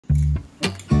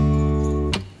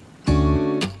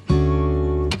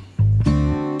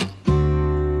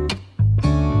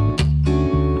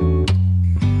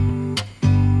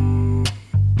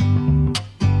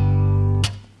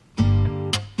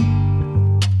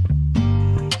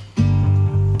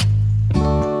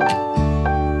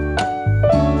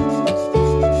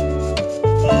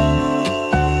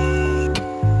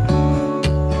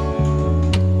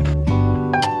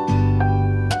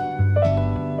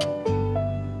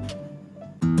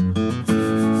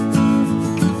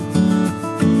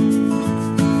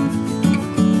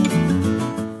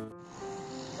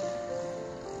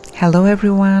Hello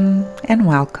everyone and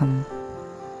welcome.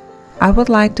 I would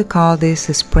like to call this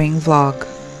a spring vlog,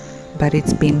 but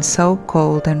it's been so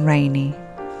cold and rainy.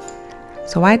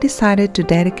 So I decided to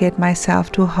dedicate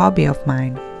myself to a hobby of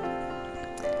mine.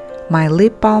 My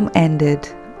lip balm ended,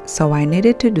 so I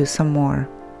needed to do some more.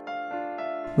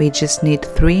 We just need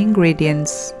 3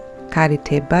 ingredients: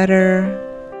 karité butter,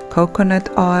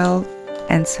 coconut oil,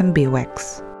 and some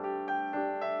beeswax.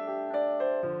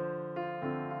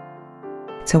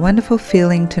 It's a wonderful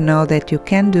feeling to know that you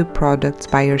can do products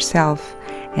by yourself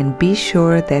and be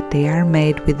sure that they are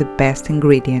made with the best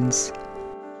ingredients.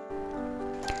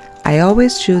 I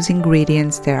always choose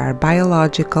ingredients that are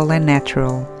biological and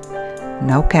natural,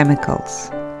 no chemicals.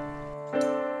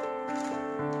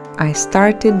 I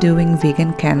started doing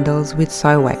vegan candles with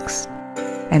soy wax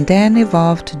and then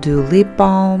evolved to do lip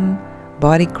balm,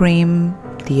 body cream,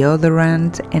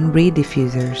 deodorant, and reed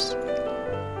diffusers.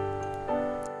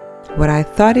 What I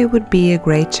thought it would be a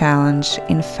great challenge,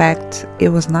 in fact, it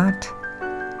was not.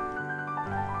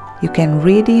 You can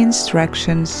read the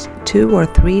instructions 2 or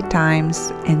 3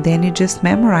 times and then you just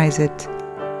memorize it.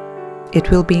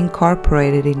 It will be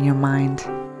incorporated in your mind.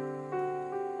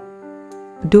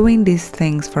 Doing these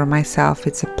things for myself,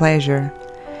 it's a pleasure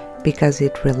because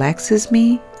it relaxes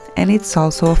me and it's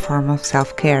also a form of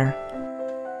self-care.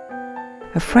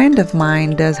 A friend of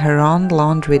mine does her own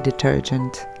laundry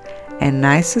detergent, and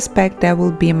I suspect that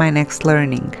will be my next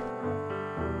learning.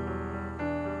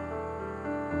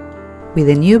 With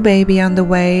a new baby on the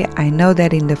way, I know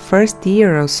that in the first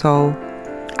year or so,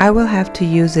 I will have to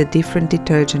use a different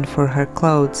detergent for her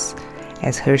clothes,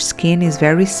 as her skin is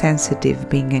very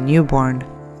sensitive being a newborn.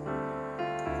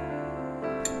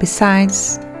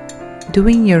 Besides,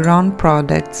 doing your own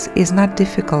products is not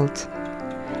difficult.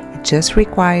 It just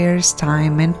requires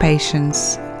time and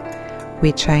patience,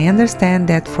 which I understand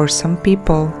that for some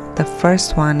people, the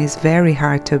first one is very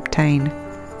hard to obtain.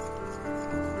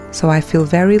 So I feel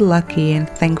very lucky and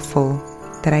thankful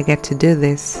that I get to do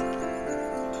this.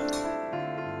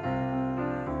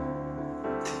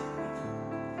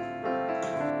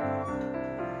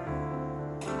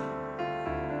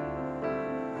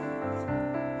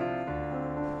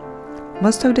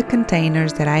 Most of the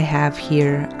containers that I have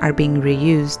here are being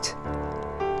reused.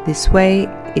 This way,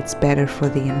 it's better for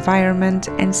the environment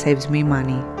and saves me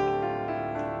money.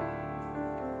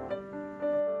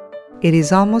 It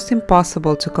is almost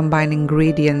impossible to combine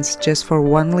ingredients just for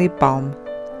one lip balm,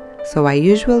 so I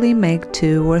usually make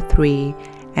 2 or 3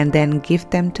 and then give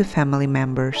them to family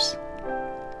members.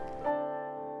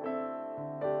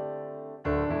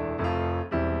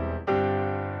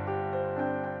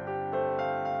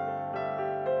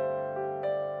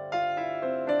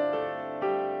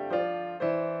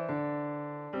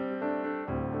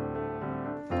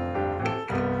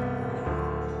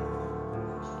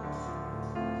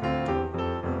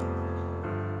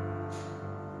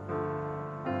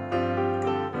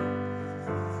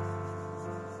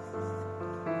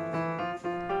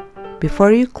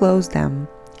 Before you close them,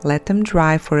 let them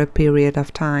dry for a period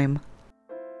of time.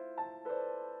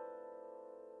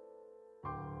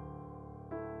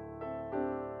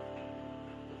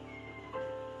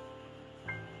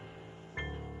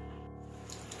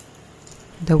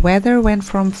 The weather went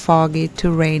from foggy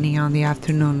to rainy on the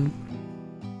afternoon.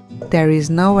 There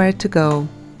is nowhere to go,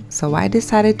 so I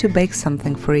decided to bake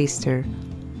something for Easter.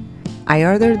 I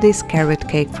ordered this carrot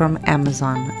cake from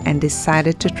Amazon and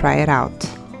decided to try it out.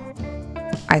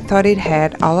 I thought it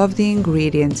had all of the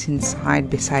ingredients inside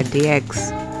beside the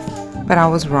eggs, but I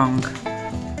was wrong.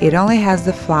 It only has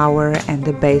the flour and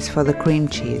the base for the cream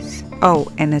cheese. Oh,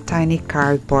 and a tiny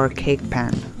cardboard cake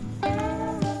pan.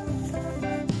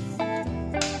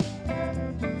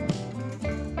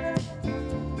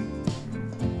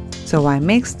 So I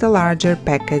mixed the larger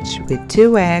package with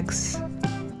 2 eggs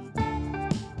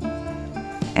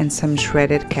and some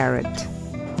shredded carrot.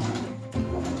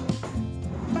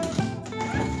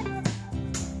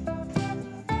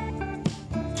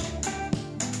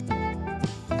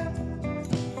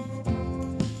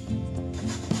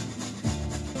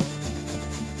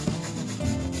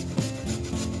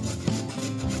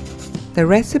 The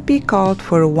recipe called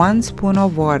for 1 spoon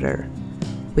of water,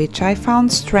 which I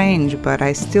found strange, but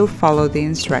I still followed the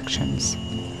instructions.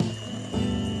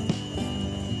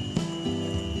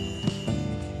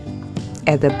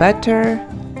 Add the butter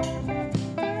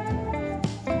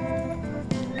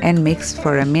and mix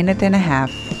for 1.5 minutes.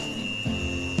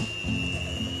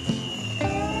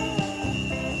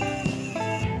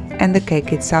 And the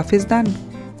cake itself is done.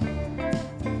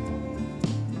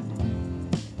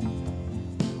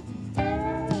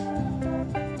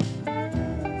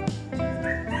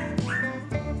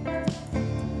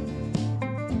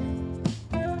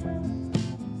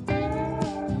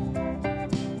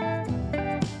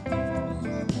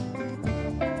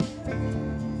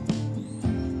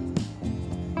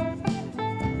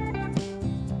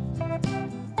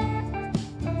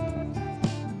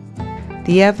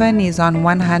 The oven is on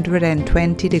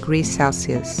 120 degrees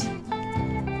Celsius,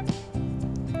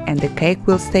 and the cake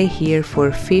will stay here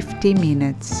for 50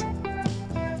 minutes.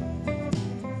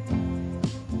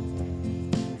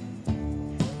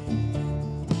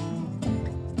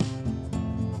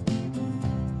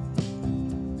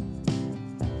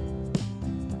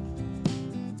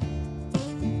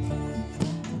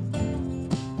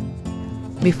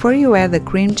 Before you add the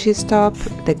cream cheese top,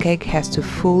 the cake has to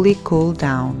fully cool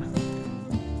down.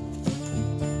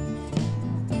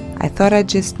 I thought I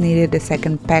just needed a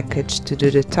second package to do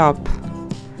the top,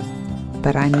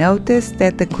 but I noticed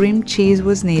that the cream cheese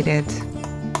was needed,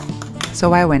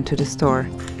 so I went to the store.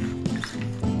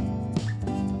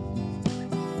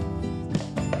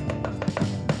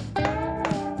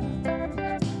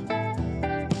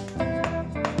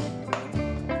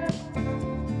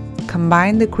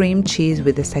 Combine the cream cheese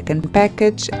with the second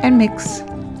package and mix.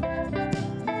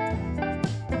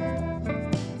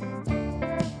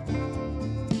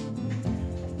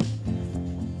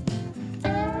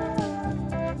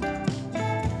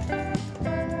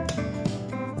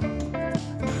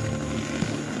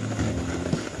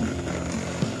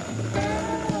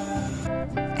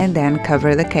 And then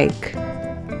cover the cake.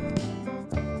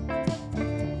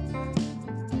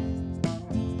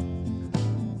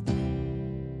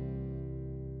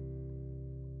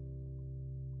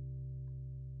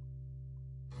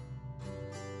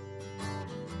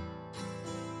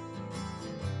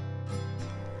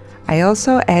 I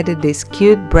also added these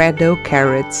cute bread dough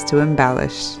carrots to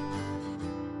embellish.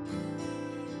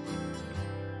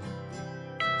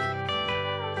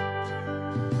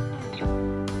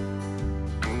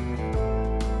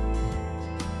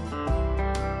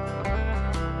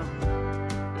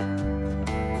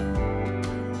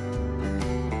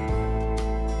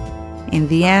 In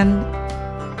the end,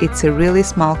 it's a really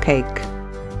small cake,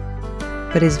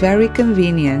 but it's very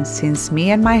convenient since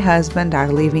me and my husband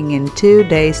are leaving in 2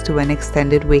 days to an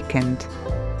extended weekend.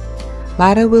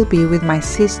 Lara will be with my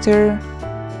sister,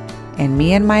 and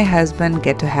me and my husband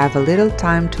get to have a little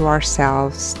time to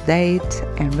ourselves, date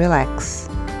and relax.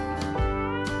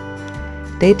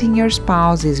 Dating your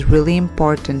spouse is really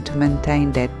important to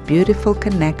maintain that beautiful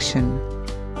connection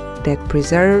that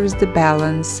preserves the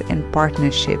balance and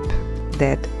partnership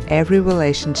that every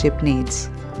relationship needs.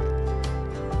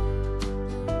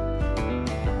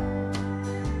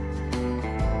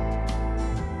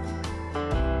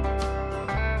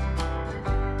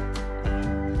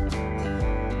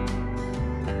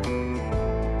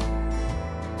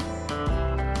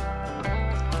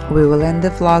 We will end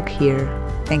the vlog here.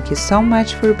 Thank you so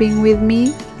much for being with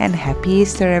me, and happy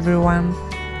Easter everyone!